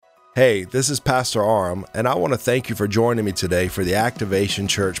Hey, this is Pastor Aram, and I want to thank you for joining me today for the Activation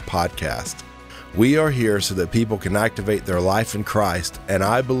Church podcast. We are here so that people can activate their life in Christ, and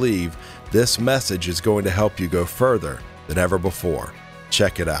I believe this message is going to help you go further than ever before.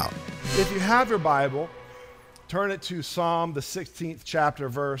 Check it out. If you have your Bible, turn it to Psalm, the 16th chapter,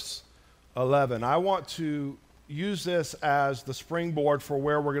 verse 11. I want to use this as the springboard for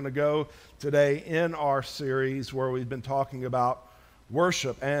where we're going to go today in our series where we've been talking about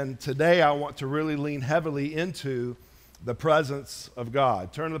worship. And today I want to really lean heavily into the presence of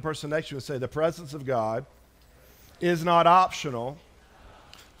God. Turn to the person next to you and say, the presence of God is not optional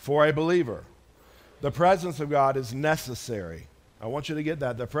for a believer. The presence of God is necessary. I want you to get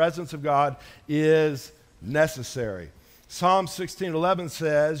that. The presence of God is necessary. Psalm 16:11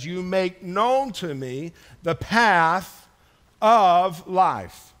 says, "You make known to me the path of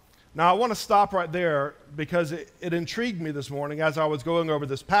life." Now, I want to stop right there because it intrigued me this morning as I was going over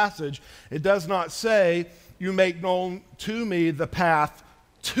this passage. It does not say, "You make known to me the path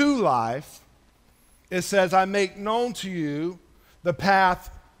to life." It says, "I make known to you the path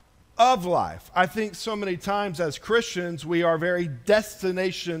of life." I think so many times as Christians, we are very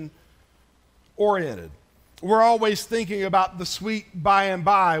destination oriented. We're always thinking about the sweet by and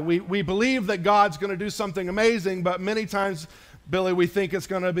by. We believe that God's going to do something amazing, but many times, Billy, we think it's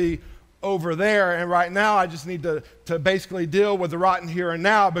going to be over there, and right now I just need to basically deal with the rotten here and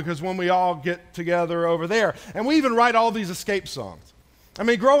now, because when we all get together over there. And we even write all these escape songs. I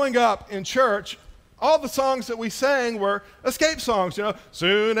mean, growing up in church, all the songs that we sang were escape songs, you know.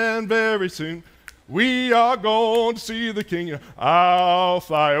 Soon and very soon, we are going to see the King. You know, I'll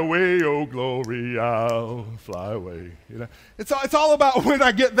fly away, oh glory, I'll fly away. You know, it's all about when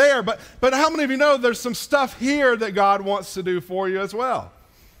I get there. But how many of you know there's some stuff here that God wants to do for you as well?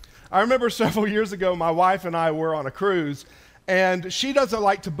 I remember several years ago, my wife and I were on a cruise, and she doesn't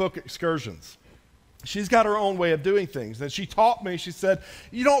like to book excursions. She's got her own way of doing things. And she taught me, she said,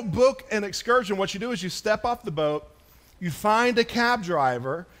 you don't book an excursion. What you do is you step off the boat, you find a cab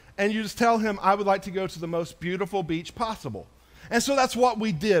driver, and you just tell him, I would like to go to the most beautiful beach possible. And so that's what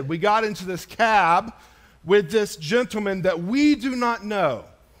we did. We got into this cab with this gentleman that we do not know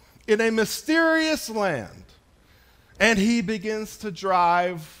in a mysterious land. And he begins to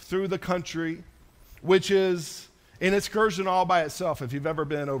drive through the country, which is an excursion all by itself. If you've ever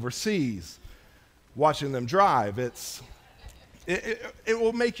been overseas, watching them drive, it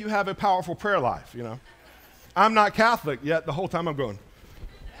will make you have a powerful prayer life, you know. I'm not Catholic, yet the whole time I'm going,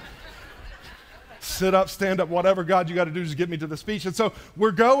 sit up, stand up, whatever, God, you got to do to get me to this beach. And so we're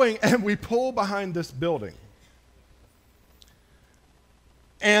going, and we pull behind this building.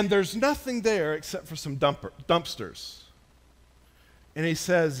 And there's nothing there except for some dumpsters. And he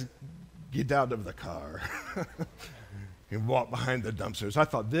says, get out of the car. And walk behind the dumpsters. I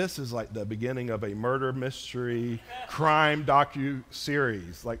thought, this is like the beginning of a murder mystery crime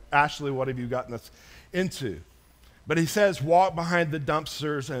docu-series. Like, Ashley, what have you gotten us into? But he says, walk behind the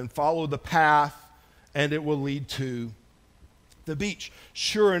dumpsters and follow the path, and it will lead to the beach.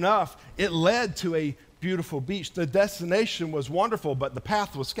 Sure enough, it led to a beautiful beach. The destination was wonderful, but the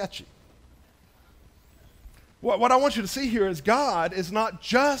path was sketchy. What I want you to see here is God is not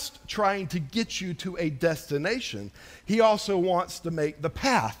just trying to get you to a destination. He also wants to make the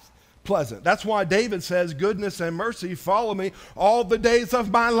path pleasant. That's why David says, goodness and mercy follow me all the days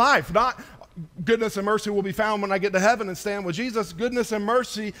of my life. Not goodness and mercy will be found when I get to heaven and stand with Jesus. Goodness and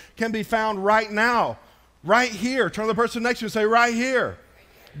mercy can be found right now, right here. Turn to the person next to you and say, right here.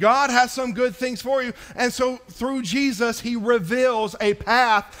 God has some good things for you. And so through Jesus, he reveals a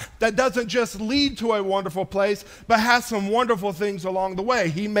path that doesn't just lead to a wonderful place, but has some wonderful things along the way.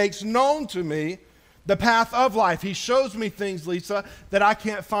 He makes known to me the path of life. He shows me things, Lisa, that I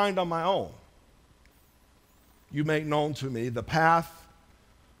can't find on my own. You make known to me the path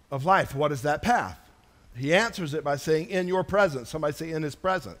of life. What is that path? He answers it by saying, in your presence. Somebody say, in his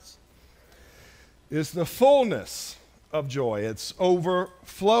presence. It's the fullness of joy. It's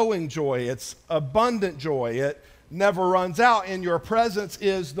overflowing joy. It's abundant joy. It never runs out. In your presence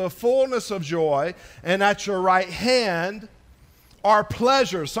is the fullness of joy, and at your right hand are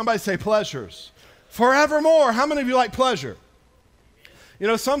pleasures. Somebody say pleasures. Forevermore. How many of you like pleasure? You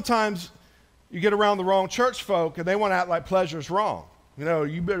know, sometimes you get around the wrong church folk, and they want to act like pleasure's wrong. You know,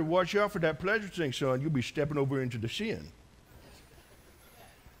 you better watch out for that pleasure thing, son. You'll be stepping over into the sin.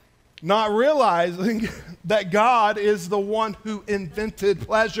 Not realizing that God is the one who invented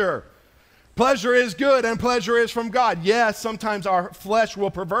pleasure. Pleasure is good and pleasure is from God. Yes, sometimes our flesh will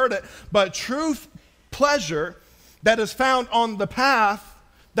pervert it, but true pleasure that is found on the path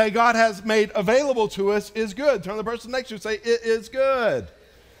that God has made available to us is good. Turn to the person next to you and say, it is good.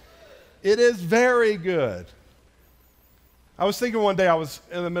 It is very good. I was thinking one day, I was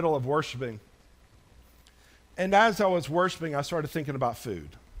in the middle of worshiping, and as I was worshiping, I started thinking about food.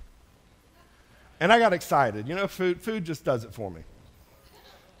 And I got excited. You know, food just does it for me.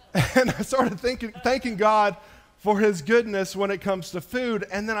 And I started thanking God for his goodness when it comes to food,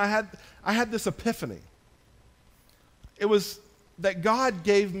 and then I had this epiphany. It was that God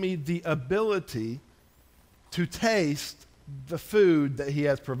gave me the ability to taste the food that he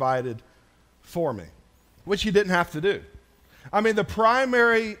has provided for me, which he didn't have to do. I mean, the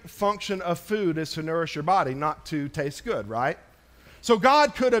primary function of food is to nourish your body, not to taste good, right? So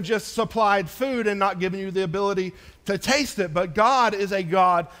God could have just supplied food and not given you the ability to taste it, but God is a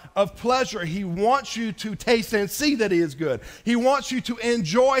God of pleasure. He wants you to taste and see that he is good. He wants you to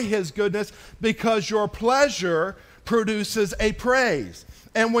enjoy his goodness because your pleasure produces a praise.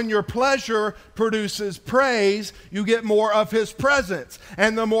 And when your pleasure produces praise, you get more of his presence.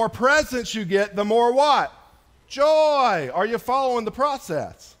 And the more presence you get, the more what? Joy. Are you following the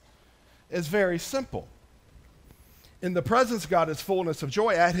process? It's very simple. In the presence of God is fullness of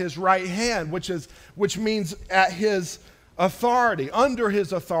joy. At his right hand, which means at his authority, under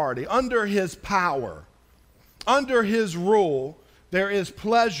his power, under his rule, there is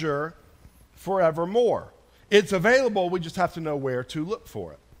pleasure forevermore. It's available, we just have to know where to look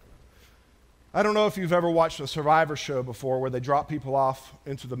for it. I don't know if you've ever watched a Survivor show before where they drop people off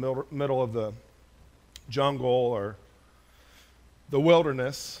into the middle of the jungle or the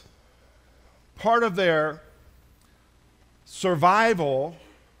wilderness. Part of their survival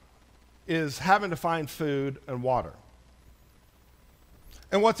is having to find food and water.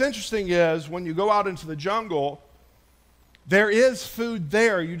 And what's interesting is when you go out into the jungle, there is food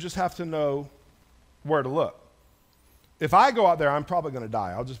there, you just have to know where to look. If I go out there, I'm probably going to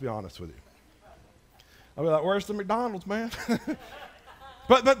die. I'll just be honest with you. I'll be like, where's the McDonald's, man?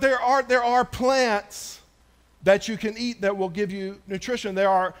 but there are plants that you can eat that will give you nutrition. There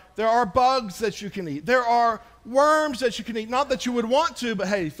are bugs that you can eat. There are worms that you can eat. Not that you would want to, but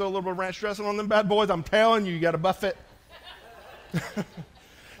hey, throw a little bit of ranch dressing on them bad boys. I'm telling you, you got to buff it.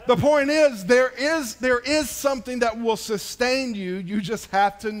 The point is, there is something that will sustain you. You just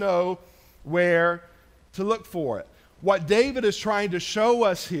have to know where to look for it. What David is trying to show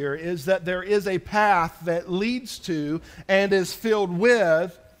us here is that there is a path that leads to and is filled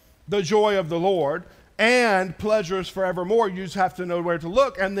with the joy of the Lord and pleasures forevermore. You just have to know where to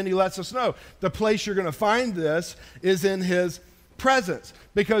look, and then he lets us know the place you're going to find this is in his presence,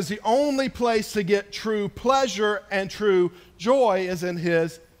 because the only place to get true pleasure and true joy is in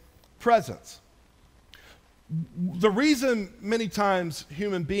his presence. The reason many times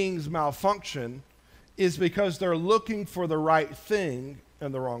human beings malfunction is because they're looking for the right thing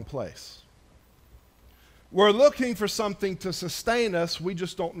in the wrong place. We're looking for something to sustain us, we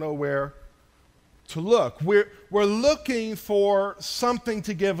just don't know where to look. We're looking for something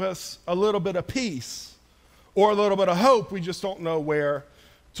to give us a little bit of peace or a little bit of hope, we just don't know where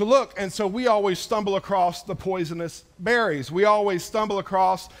to look. And so we always stumble across the poisonous berries. We always stumble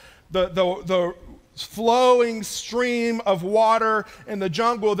across the flowing stream of water in the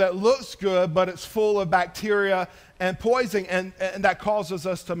jungle that looks good, but it's full of bacteria and poison, and that causes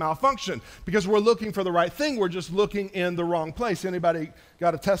us to malfunction because we're looking for the right thing. We're just looking in the wrong place. Anybody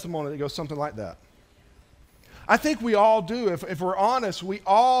got a testimony that goes something like that? I think we all do. If we're honest, we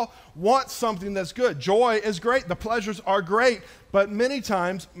all want something that's good. Joy is great. The pleasures are great. But many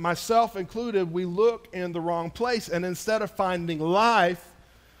times, myself included, we look in the wrong place, and instead of finding life,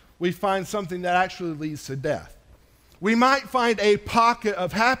 we find something that actually leads to death. We might find a pocket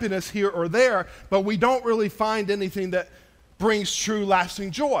of happiness here or there, but we don't really find anything that brings true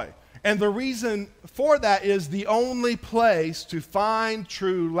lasting joy. And the reason for that is the only place to find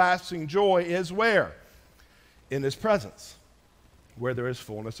true lasting joy is where? In his presence, where there is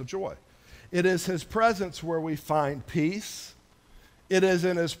fullness of joy. It is his presence where we find peace. It is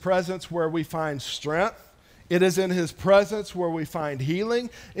in his presence where we find strength. It is in his presence where we find healing.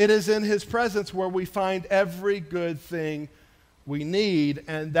 It is in his presence where we find every good thing we need,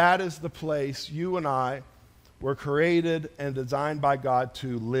 and that is the place you and I were created and designed by God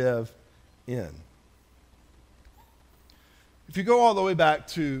to live in. If you go all the way back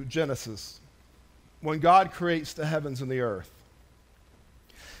to Genesis, when God creates the heavens and the earth,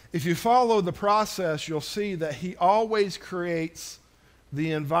 if you follow the process, you'll see that he always creates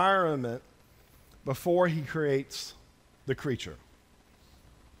the environment before he creates the creature.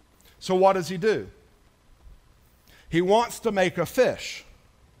 So what does he do? He wants to make a fish,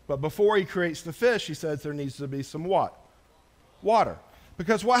 but before he creates the fish, he says there needs to be some what? Water.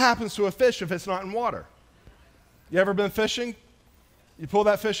 Because what happens to a fish if it's not in water? You ever been fishing? You pull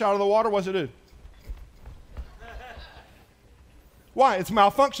that fish out of the water, what's it do? Why? It's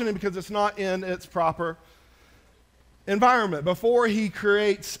malfunctioning because it's not in its proper environment. Before he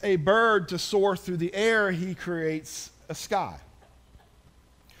creates a bird to soar through the air, he creates a sky.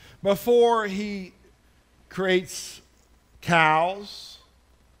 Before he creates cows,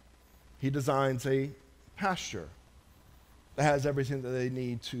 he designs a pasture that has everything that they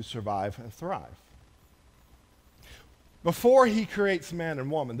need to survive and thrive. Before he creates man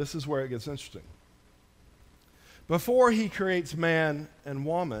and woman, this is where it gets interesting. Before he creates man and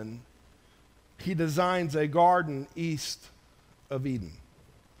woman, he designs a garden east of Eden.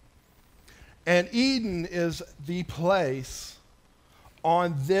 And Eden is the place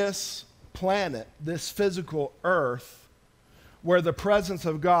on this planet, this physical earth, where the presence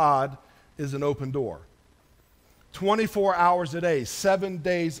of God is an open door. 24 hours a day, 7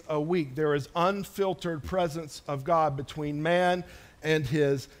 days a week, there is unfiltered presence of God between man and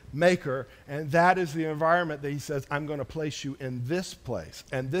his maker, and that is the environment that he says, I'm going to place you in this place,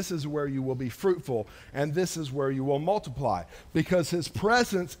 and this is where you will be fruitful, and this is where you will multiply, because his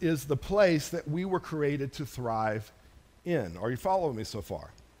presence is the place that we were created to thrive in. Are you following me so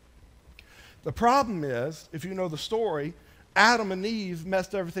far? The problem is, if you know the story, Adam and Eve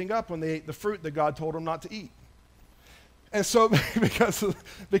messed everything up when they ate the fruit that God told them not to eat. And so because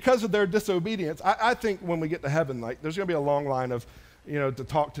of their disobedience, I think when we get to heaven, like, there's going to be a long line of, to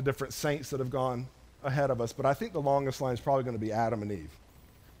talk to different saints that have gone ahead of us, but I think the longest line is probably going to be Adam and Eve.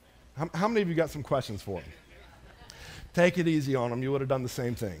 How many of you got some questions for them? Take it easy on them. You would have done the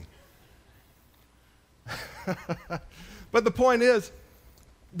same thing. But the point is,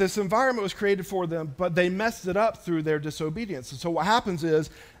 this environment was created for them, but they messed it up through their disobedience. And so what happens is,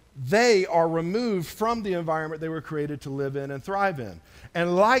 they are removed from the environment they were created to live in and thrive in.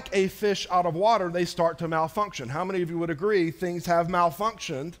 And like a fish out of water, they start to malfunction. How many of you would agree things have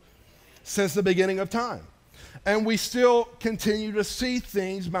malfunctioned since the beginning of time? And we still continue to see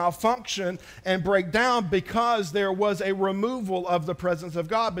things malfunction and break down because there was a removal of the presence of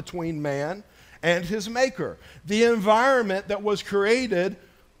God between man and his maker. The environment that was created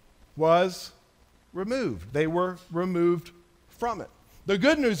was removed. They were removed from it. The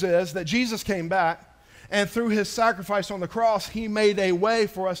good news is that Jesus came back, and through his sacrifice on the cross, he made a way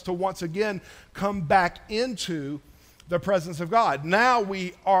for us to once again come back into the presence of God. Now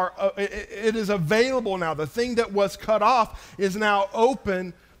we are, it is available now. The thing that was cut off is now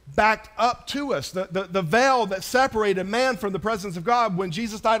open back up to us. The veil that separated man from the presence of God when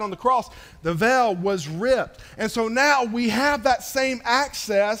Jesus died on the cross, the veil was ripped. And so now we have that same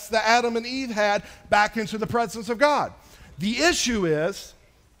access that Adam and Eve had back into the presence of God. The issue is,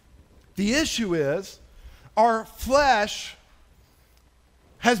 our flesh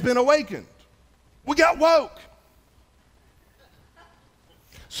has been awakened. We got woke.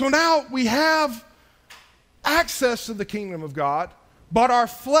 So now we have access to the kingdom of God, but our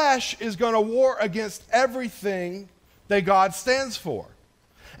flesh is going to war against everything that God stands for.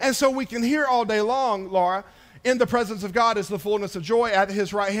 And so we can hear all day long, Laura, in the presence of God is the fullness of joy. At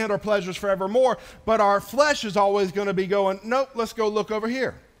his right hand are pleasures forevermore. But our flesh is always going to be going, nope, let's go look over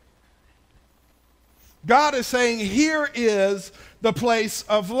here. God is saying, here is the place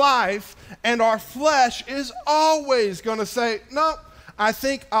of life. And our flesh is always going to say, nope, I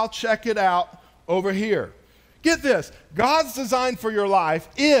think I'll check it out over here. Get this. God's design for your life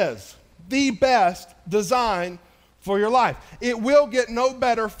is the best design for your life. It will get no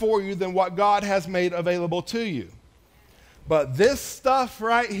better for you than what God has made available to you. But this stuff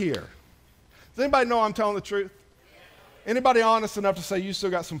right here, does anybody know I'm telling the truth? Anybody honest enough to say you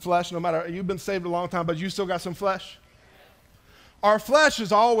still got some flesh, no matter, you've been saved a long time, but you still got some flesh? Our flesh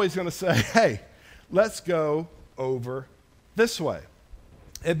is always going to say, hey, let's go over this way.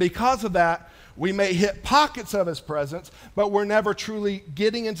 And because of that, we may hit pockets of his presence, but we're never truly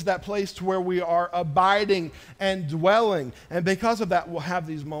getting into that place to where we are abiding and dwelling. And because of that, we'll have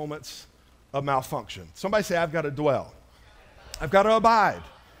these moments of malfunction. Somebody say, I've got to dwell. I've got to abide.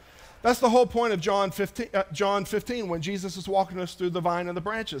 That's the whole point of John 15, when Jesus is walking us through the vine and the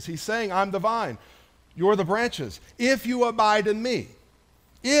branches. He's saying, I'm the vine, you're the branches. If you abide in me,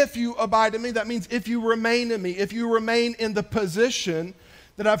 that means if you remain in me, if you remain in the position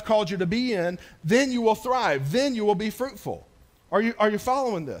that I've called you to be in, then you will thrive. Then you will be fruitful. Are you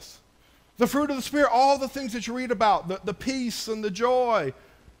following this? The fruit of the Spirit, all the things that you read about, the peace and the joy,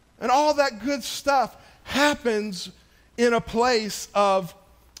 and all that good stuff happens in a place of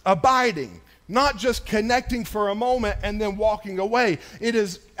abiding, not just connecting for a moment and then walking away. It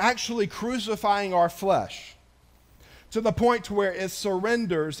is actually crucifying our flesh to the point to where it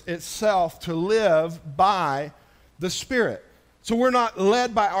surrenders itself to live by the Spirit. So we're not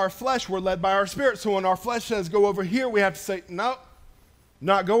led by our flesh, we're led by our spirit. So when our flesh says go over here, we have to say, no,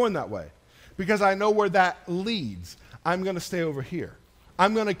 not going that way. Because I know where that leads. I'm going to stay over here.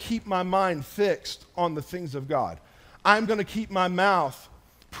 I'm going to keep my mind fixed on the things of God. I'm going to keep my mouth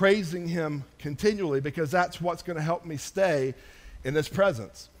praising him continually because that's what's going to help me stay in his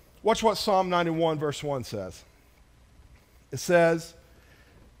presence. Watch what Psalm 91 verse 1 says. It says,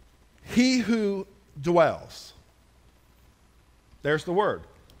 he who dwells, there's the word,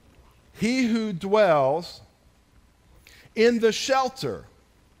 he who dwells in the shelter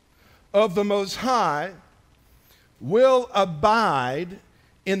of the Most High will abide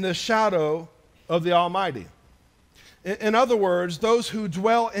in the shadow of the Almighty. In other words, those who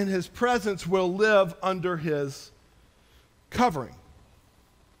dwell in his presence will live under his covering.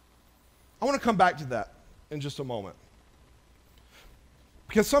 I want to come back to that in just a moment.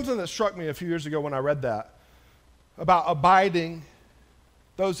 Because something that struck me a few years ago when I read that about abiding,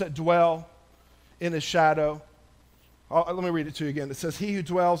 those that dwell in his shadow. Let me read it to you again. It says, he who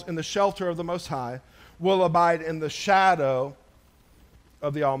dwells in the shelter of the Most High will abide in the shadow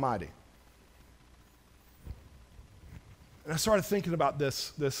of the Almighty. And I started thinking about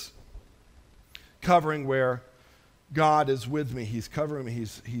this covering where God is with me. He's covering me.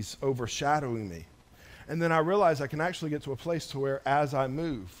 He's overshadowing me. And then I realized I can actually get to a place to where as I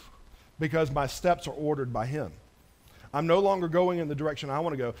move, because my steps are ordered by him. I'm no longer going in the direction I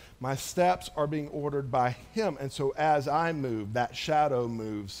want to go. My steps are being ordered by him. And so as I move, that shadow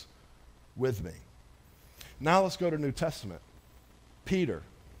moves with me. Now let's go to New Testament. Peter,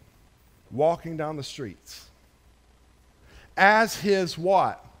 walking down the streets. As his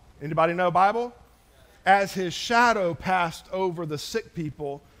what? Anybody know Bible? As his shadow passed over the sick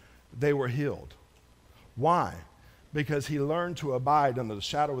people, they were healed. Why? Because he learned to abide under the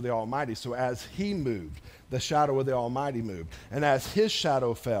shadow of the Almighty. So as he moved, the shadow of the Almighty moved. And as his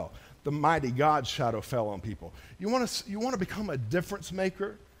shadow fell, the mighty God's shadow fell on people. You want to become a difference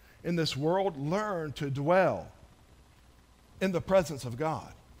maker in this world? Learn to dwell in the presence of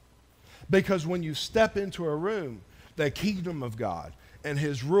God. Because when you step into a room, the kingdom of God and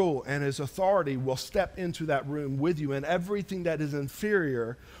his rule and his authority will step into that room with you, and everything that is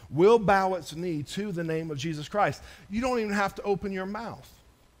inferior will bow its knee to the name of Jesus Christ. You don't even have to open your mouth.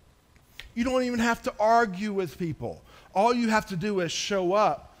 You don't even have to argue with people. All you have to do is show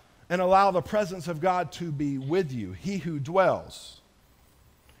up and allow the presence of God to be with you. He who dwells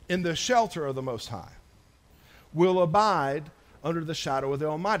in the shelter of the Most High will abide under the shadow of the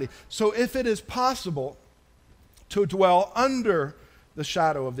Almighty. So if it is possible to dwell under the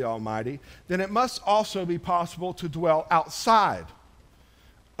shadow of the Almighty, then it must also be possible to dwell outside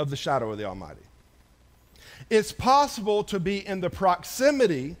of the shadow of the Almighty. It's possible to be in the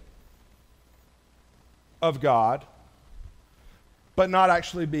proximity of God, but not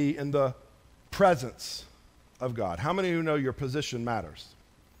actually be in the presence of God. How many of you know your position matters?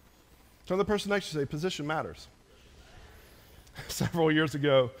 Tell the person next to you, say, position matters. Several years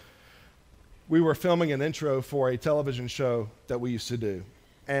ago, we were filming an intro for a television show that we used to do.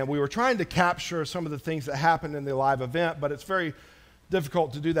 And we were trying to capture some of the things that happened in the live event, but it's very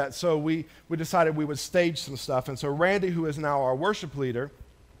difficult to do that. So we decided we would stage some stuff. And so Randy, who is now our worship leader,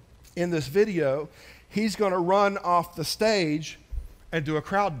 in this video, he's going to run off the stage and do a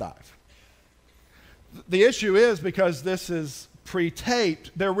crowd dive. The issue is, because this is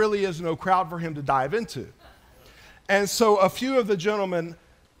pre-taped, there really is no crowd for him to dive into. And so a few of the gentlemen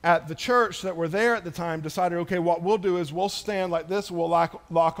at the church that were there at the time decided, okay, what we'll do is we'll stand like this, we'll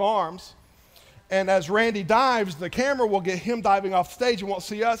lock arms, and as Randy dives, the camera will get him diving off stage and won't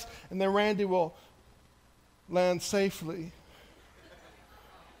see us, and then Randy will land safely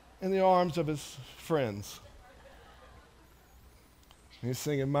in the arms of his friends. He's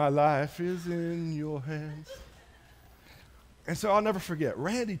singing, my life is in your hands. And so I'll never forget,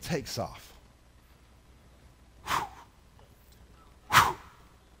 Randy takes off.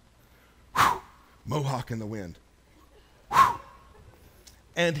 Mohawk in the wind.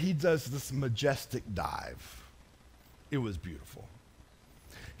 And he does this majestic dive. It was beautiful.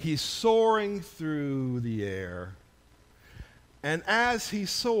 He's soaring through the air. And as he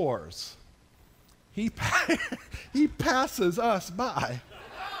soars, he passes us by.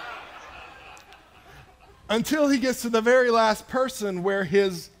 Until he gets to the very last person where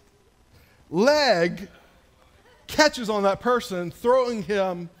his leg catches on that person, throwing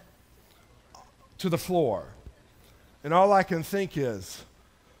him to the floor. And all I can think is,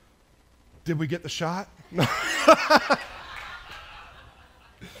 did we get the shot?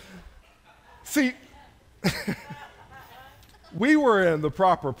 See, we were in the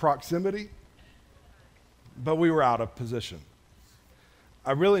proper proximity, but we were out of position.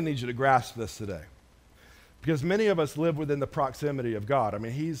 I really need you to grasp this today. Because many of us live within the proximity of God. I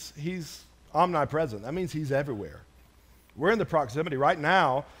mean, he's omnipresent. That means he's everywhere. We're in the proximity. Right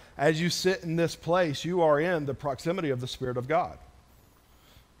now, as you sit in this place, you are in the proximity of the Spirit of God.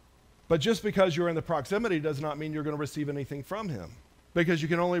 But just because you're in the proximity does not mean you're going to receive anything from him. Because you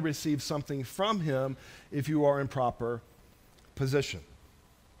can only receive something from him if you are in proper position.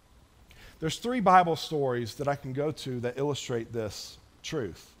 There's 3 Bible stories that I can go to that illustrate this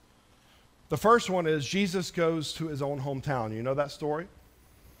truth. The first one is Jesus goes to his own hometown. You know that story?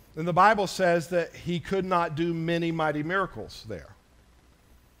 And the Bible says that he could not do many mighty miracles there.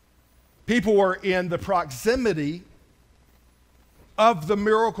 People were in the proximity of the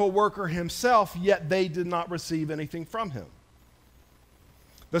miracle worker himself, yet they did not receive anything from him.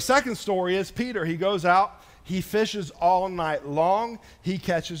 The second story is Peter. He goes out, he fishes all night long, he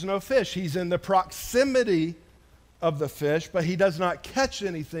catches no fish. He's in the proximity of the fish, but he does not catch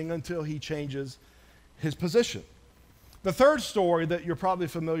anything until he changes his position. The third story that you're probably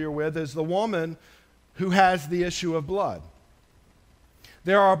familiar with is the woman who has the issue of blood.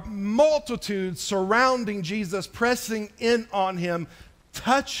 There are multitudes surrounding Jesus, pressing in on him,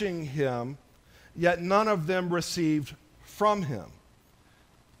 touching him, yet none of them received from him.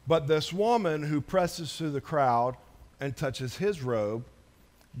 But this woman who presses through the crowd and touches his robe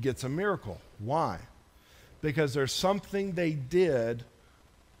gets a miracle. Why? Because there's something they did,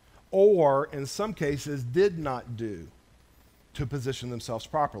 or in some cases did not do, to position themselves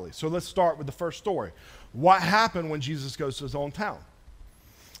properly. So let's start with the first story. What happened when Jesus goes to his own town?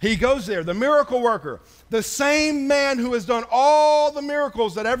 He goes there, the miracle worker, the same man who has done all the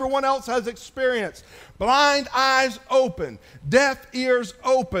miracles that everyone else has experienced. Blind eyes open, deaf ears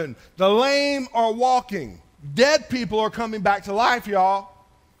open, the lame are walking, dead people are coming back to life, y'all.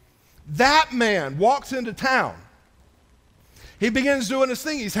 That man walks into town. He begins doing his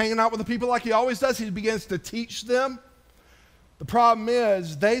thing. He's hanging out with the people like he always does. He begins to teach them. The problem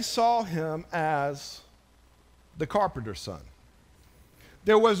is they saw him as the carpenter's son.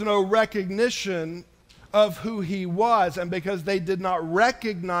 There was no recognition of who he was, and because they did not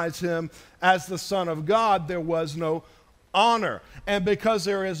recognize him as the Son of God, there was no honor. And because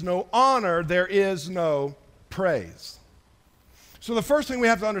there is no honor, there is no praise. So the first thing we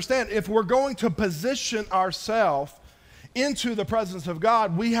have to understand, if we're going to position ourselves into the presence of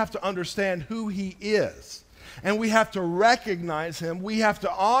God, we have to understand who he is. And we have to recognize him, we have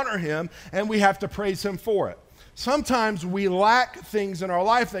to honor him, and we have to praise him for it. Sometimes we lack things in our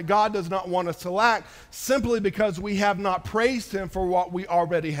life that God does not want us to lack simply because we have not praised him for what we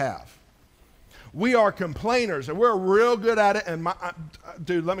already have. We are complainers, and we're real good at it. And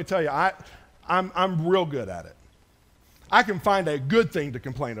dude, let me tell you, I'm real good at it. I can find a good thing to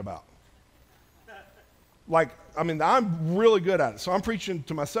complain about. I'm really good at it. So I'm preaching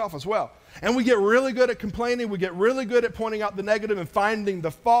to myself as well. And we get really good at complaining. We get really good at pointing out the negative and finding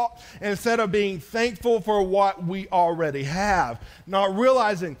the fault instead of being thankful for what we already have. Not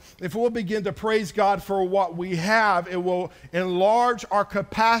realizing if we'll begin to praise God for what we have, it will enlarge our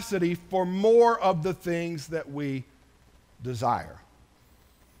capacity for more of the things that we desire.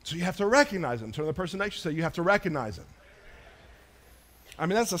 So you have to recognize him. Turn to the person next to you, say, you have to recognize him. I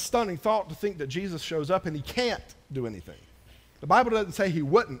mean, that's a stunning thought to think that Jesus shows up and he can't do anything. The Bible doesn't say he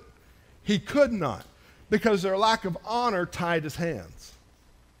wouldn't. He could not, because their lack of honor tied his hands.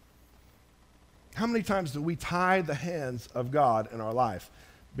 How many times do we tie the hands of God in our life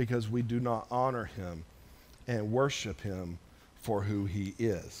because we do not honor him and worship him for who he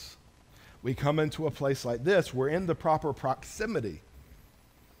is? We come into a place like this, we're in the proper proximity,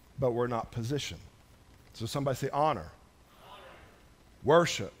 but we're not positioned. So somebody say honor.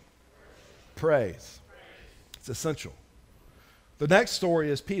 Worship. Praise. It's essential. The next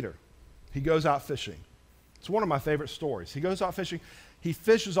story is Peter. He goes out fishing. It's one of my favorite stories. He goes out fishing. He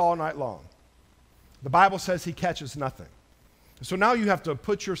fishes all night long. The Bible says he catches nothing. So now you have to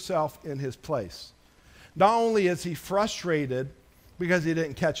put yourself in his place. Not only is he frustrated because he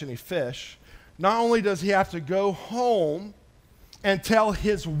didn't catch any fish, not only does he have to go home and tell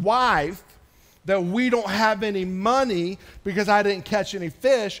his wife that we don't have any money because I didn't catch any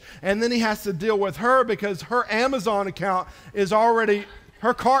fish, and then he has to deal with her because her Amazon account is already,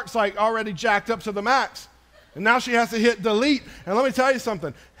 her cart's like already jacked up to the max. And now she has to hit delete. And let me tell you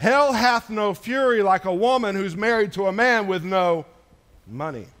something. Hell hath no fury like a woman who's married to a man with no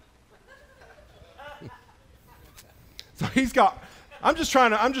money. So he's got, I'm just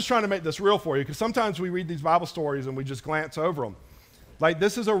trying to make this real for you, because sometimes we read these Bible stories and we just glance over them. Like,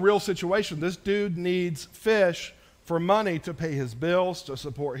 this is a real situation. This dude needs fish for money to pay his bills, to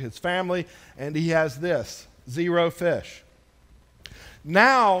support his family, and he has this, 0 fish.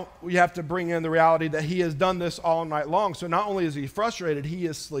 Now we have to bring in the reality that he has done this all night long. So not only is he frustrated, he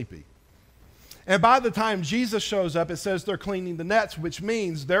is sleepy. And by the time Jesus shows up, it says they're cleaning the nets, which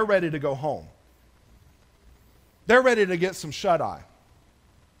means they're ready to go home. They're ready to get some shut-eye.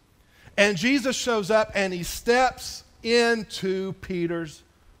 And Jesus shows up and he steps into Peter's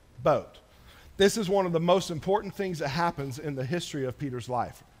boat. This is one of the most important things that happens in the history of Peter's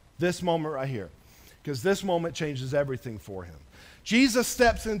life. This moment right here. Because this moment changes everything for him. Jesus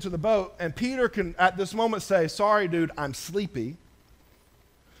steps into the boat, and Peter can, at this moment, say, sorry, dude, I'm sleepy.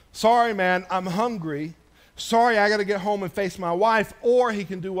 Sorry, man, I'm hungry. Sorry, I got to get home and face my wife. Or he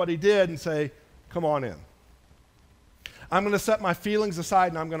can do what he did and say, come on in. I'm going to set my feelings aside,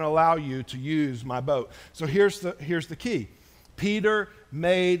 and I'm going to allow you to use my boat. So here's the key. Peter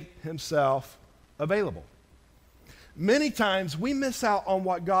made himself available. Many times we miss out on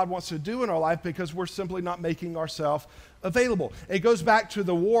what God wants to do in our life because we're simply not making ourselves available. It goes back to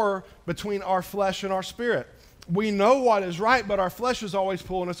the war between our flesh and our spirit. We know what is right, but our flesh is always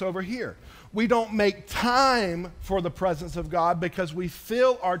pulling us over here. We don't make time for the presence of God because we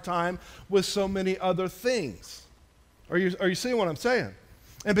fill our time with so many other things. Are you seeing what I'm saying?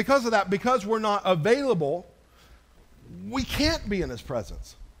 And because of that, because we're not available, we can't be in his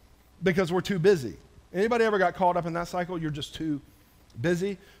presence because we're too busy. Anybody ever got caught up in that cycle? You're just too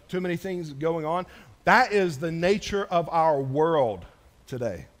busy, too many things going on. That is the nature of our world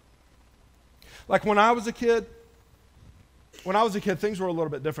today. Like when I was a kid, things were a little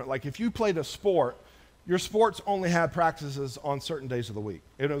bit different. Like if you played a sport, your sports only had practices on certain days of the week.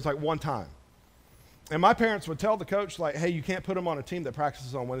 And it was like one time. And my parents would tell the coach, like, hey, you can't put them on a team that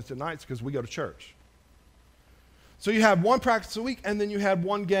practices on Wednesday nights because we go to church. So you had one practice a week, and then you had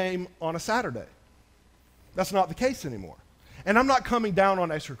one game on a Saturday. That's not the case anymore. And I'm not coming down on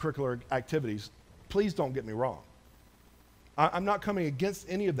extracurricular activities. Please don't get me wrong. I'm not coming against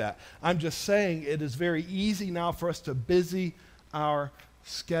any of that. I'm just saying it is very easy now for us to busy our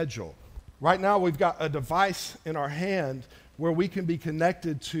schedule. Right now we've got a device in our hand where we can be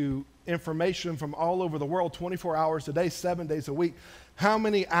connected to information from all over the world 24 hours a day, 7 days a week. How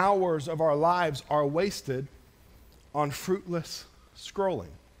many hours of our lives are wasted on fruitless scrolling?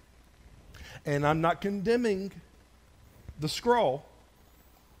 And I'm not condemning the scroll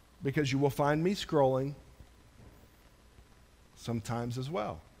because you will find me scrolling sometimes as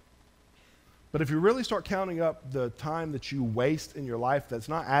well. But if you really start counting up the time that you waste in your life, it's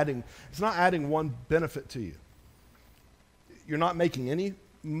not adding one benefit to you. You're not making any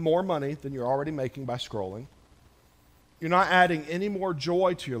more money than you're already making by scrolling. You're not adding any more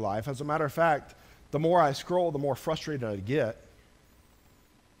joy to your life. As a matter of fact, the more I scroll, the more frustrated I get.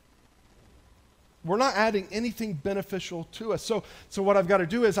 We're not adding anything beneficial to us. So what I've got to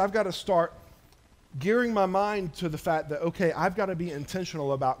do is I've got to start gearing my mind to the fact that, okay, I've got to be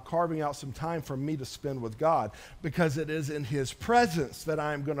intentional about carving out some time for me to spend with God because it is in his presence that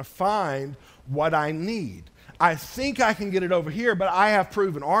I'm going to find what I need. I think I can get it over here, but I have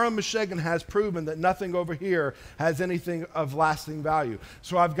proven, Aram Meshegan has proven that nothing over here has anything of lasting value.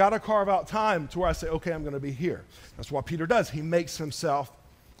 So I've got to carve out time to where I say, okay, I'm going to be here. That's what Peter does. He makes himself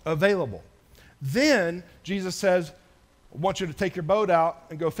available. Then Jesus says, I want you to take your boat out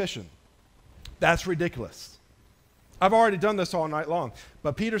and go fishing. That's ridiculous. I've already done this all night long.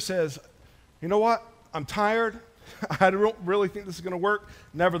 But Peter says, you know what? I'm tired. I don't really think this is going to work.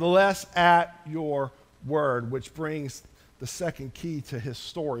 Nevertheless, at your word, which brings the second key to his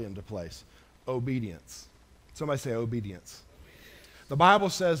story into place, obedience. Somebody say obedience. The Bible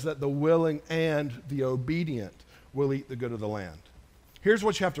says that the willing and the obedient will eat the good of the land. Here's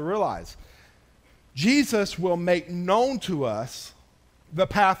what you have to realize. Jesus will make known to us the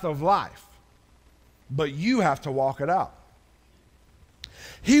path of life, but you have to walk it out.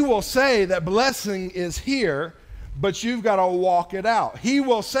 He will say that blessing is here, but you've got to walk it out. He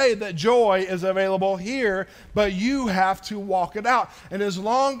will say that joy is available here, but you have to walk it out. And as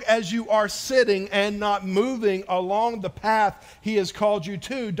long as you are sitting and not moving along the path he has called you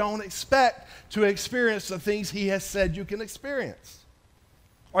to, don't expect to experience the things he has said you can experience.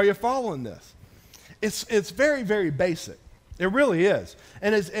 Are you following this? It's very, very basic. It really is.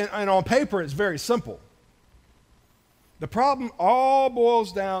 And on paper, it's very simple. The problem all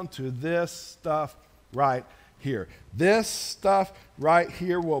boils down to this stuff right here. This stuff right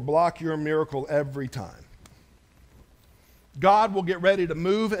here will block your miracle every time. God will get ready to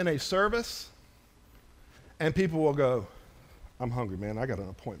move in a service, and people will go, I'm hungry, man. I got an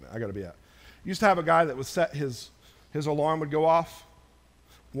appointment I got to be at. Used to have a guy that would set his alarm would go off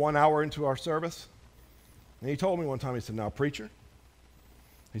 1 hour into our service. And he told me one time, he said, now, preacher,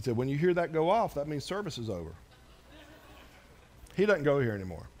 he said, when you hear that go off, that means service is over. He doesn't go here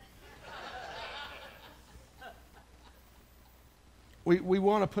anymore. We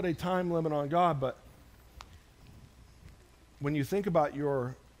want to put a time limit on God, but when you think about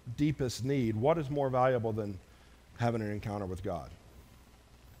your deepest need, what is more valuable than having an encounter with God?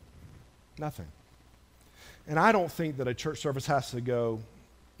 Nothing. And I don't think that a church service has to go,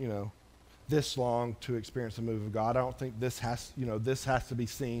 this long to experience the move of God. I don't think this has to be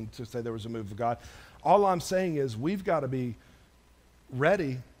seen to say there was a move of God. All I'm saying is we've got to be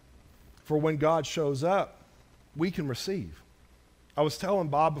ready for when God shows up, we can receive. I was telling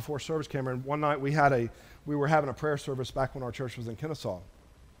Bob before service, Cameron, one night we were having a prayer service back when our church was in Kennesaw.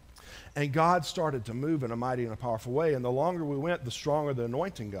 And God started to move in a mighty and a powerful way. And the longer we went, the stronger the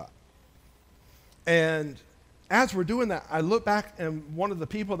anointing got. And as we're doing that, I look back and one of the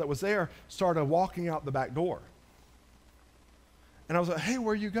people that was there started walking out the back door. And I was like, hey,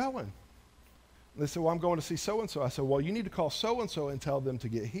 where are you going? And they said, well, I'm going to see so-and-so. I said, well, you need to call so-and-so and tell them to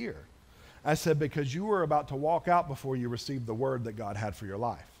get here. I said, because you were about to walk out before you received the word that God had for your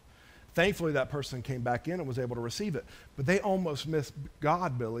life. Thankfully, that person came back in and was able to receive it. But they almost missed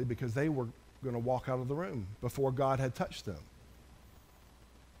God, Billy, because they were going to walk out of the room before God had touched them.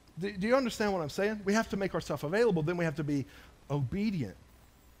 Do you understand what I'm saying? We have to make ourselves available. Then we have to be obedient.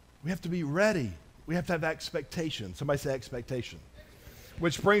 We have to be ready. We have to have expectation. Somebody say expectation.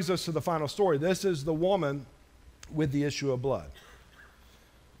 Which brings us to the final story. This is the woman with the issue of blood.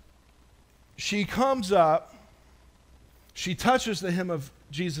 She comes up, she touches the hem of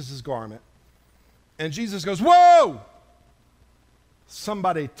Jesus' garment, and Jesus goes, whoa!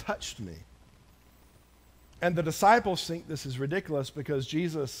 Somebody touched me. And the disciples think this is ridiculous because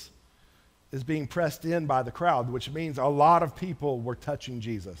Jesus is being pressed in by the crowd, which means a lot of people were touching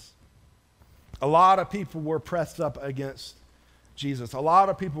Jesus. A lot of people were pressed up against Jesus. A lot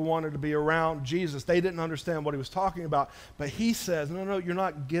of people wanted to be around Jesus. They didn't understand what he was talking about. But he says, no, you're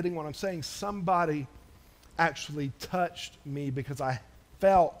not getting what I'm saying. Somebody actually touched me because I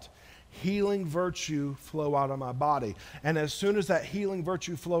felt healing virtue flow out of my body. And as soon as that healing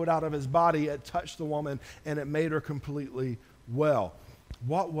virtue flowed out of his body, it touched the woman and it made her completely well.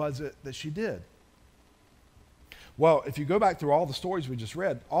 What was it that she did? Well, if you go back through all the stories we just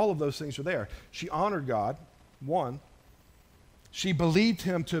read, all of those things are there. She honored God, one. She believed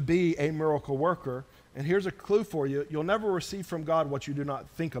him to be a miracle worker. And here's a clue for you. You'll never receive from God what you do not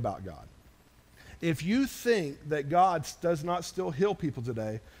think about God. If you think that God does not still heal people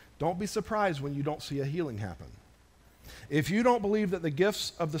today, don't be surprised when you don't see a healing happen. If you don't believe that the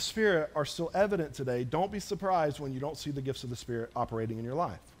gifts of the Spirit are still evident today, don't be surprised when you don't see the gifts of the Spirit operating in your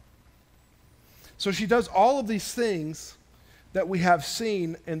life. So she does all of these things that we have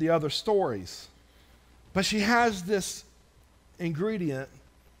seen in the other stories. But she has this ingredient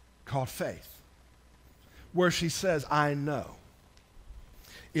called faith, where she says, I know.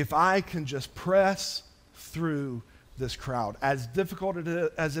 If I can just press through this crowd, as difficult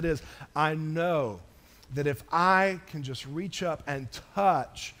as it is, I know that if I can just reach up and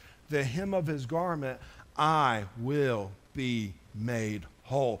touch the hem of his garment, I will be made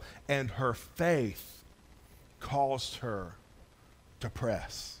whole. And her faith caused her to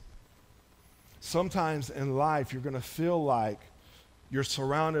press. Sometimes in life, you're going to feel like you're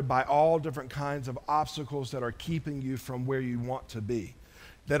surrounded by all different kinds of obstacles that are keeping you from where you want to be,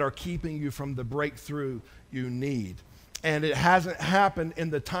 that are keeping you from the breakthrough you need. And it hasn't happened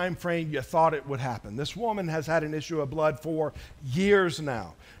in the time frame you thought it would happen. This woman has had an issue of blood for years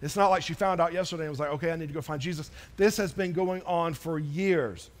now. It's not like she found out yesterday and was like, okay, I need to go find Jesus. This has been going on for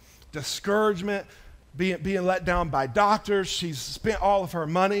years. Discouragement, being let down by doctors. She's spent all of her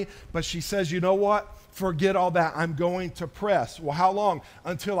money, but she says, you know what? Forget all that. I'm going to press. Well, how long?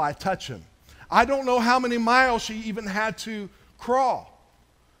 Until I touch him. I don't know how many miles she even had to crawl.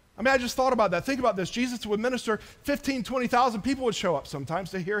 I mean, I just thought about that. Think about this. Jesus would minister, 15,000, 20,000 people would show up sometimes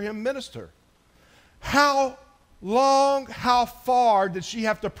to hear him minister. How long, how far did she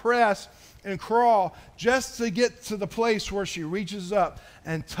have to press and crawl just to get to the place where she reaches up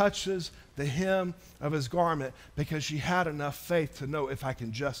and touches the hem of his garment? Because she had enough faith to know, if I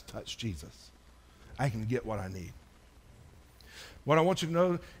can just touch Jesus, I can get what I need. What I want you to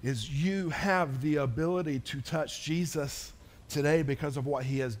know is you have the ability to touch Jesus today because of what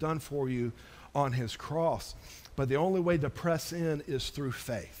he has done for you on his cross. But the only way to press in is through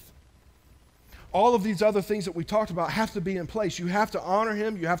faith. All of these other things that we talked about have to be in place. You have to honor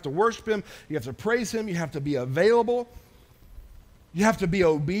him. You have to worship him. You have to praise him. You have to be available. You have to be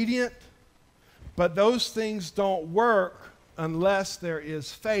obedient. But those things don't work unless there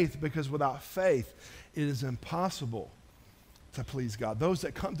is faith, because without faith, it is impossible to please God. Those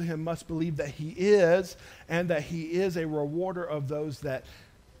that come to him must believe that he is, and that he is a rewarder of those that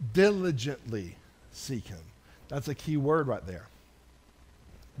diligently seek him. That's a key word right there.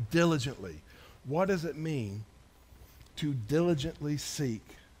 Diligently. What does it mean to diligently seek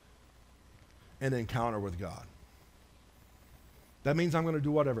an encounter with God? That means I'm going to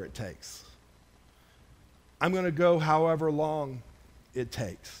do whatever it takes. I'm going to go however long it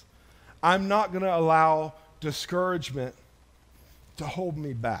takes. I'm not going to allow discouragement to hold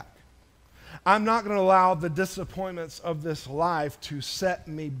me back. I'm not going to allow the disappointments of this life to set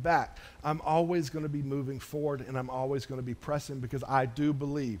me back. I'm always going to be moving forward, and I'm always going to be pressing, because I do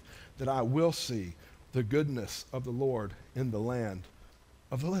believe that I will see the goodness of the Lord in the land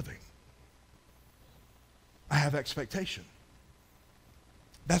of the living. I have expectation.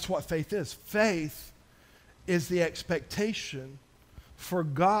 That's what faith is. Faith is the expectation for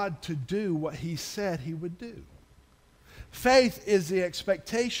God to do what he said he would do. Faith is the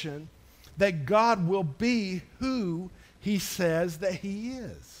expectation that God will be who he says that he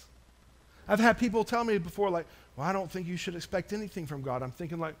is. I've had people tell me before, like, well, I don't think you should expect anything from God. I'm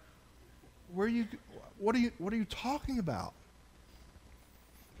thinking, like, what are you talking about?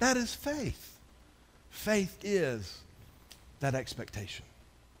 That is faith. Faith is that expectation.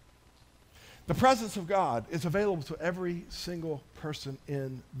 The presence of God is available to every single person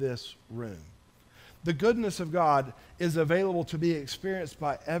in this room. The goodness of God is available to be experienced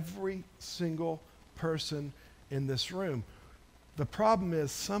by every single person in this room. The problem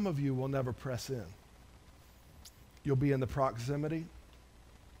is some of you will never press in. You'll be in the proximity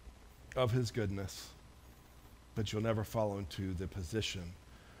of his goodness, but you'll never fall into the position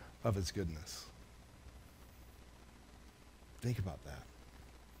of his goodness. Think about that.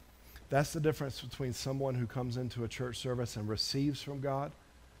 That's the difference between someone who comes into a church service and receives from God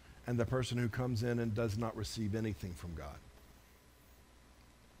and the person who comes in and does not receive anything from God.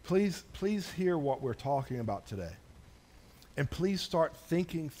 Please hear what we're talking about today. And please start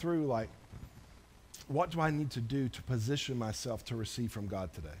thinking through, like, what do I need to do to position myself to receive from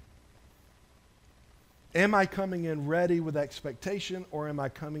God today? Am I coming in ready with expectation, or am I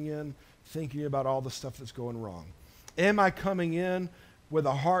coming in thinking about all the stuff that's going wrong? Am I coming in with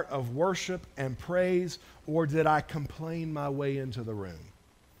a heart of worship and praise, or did I complain my way into the room?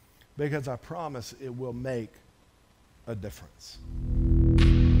 Because I promise it will make a difference.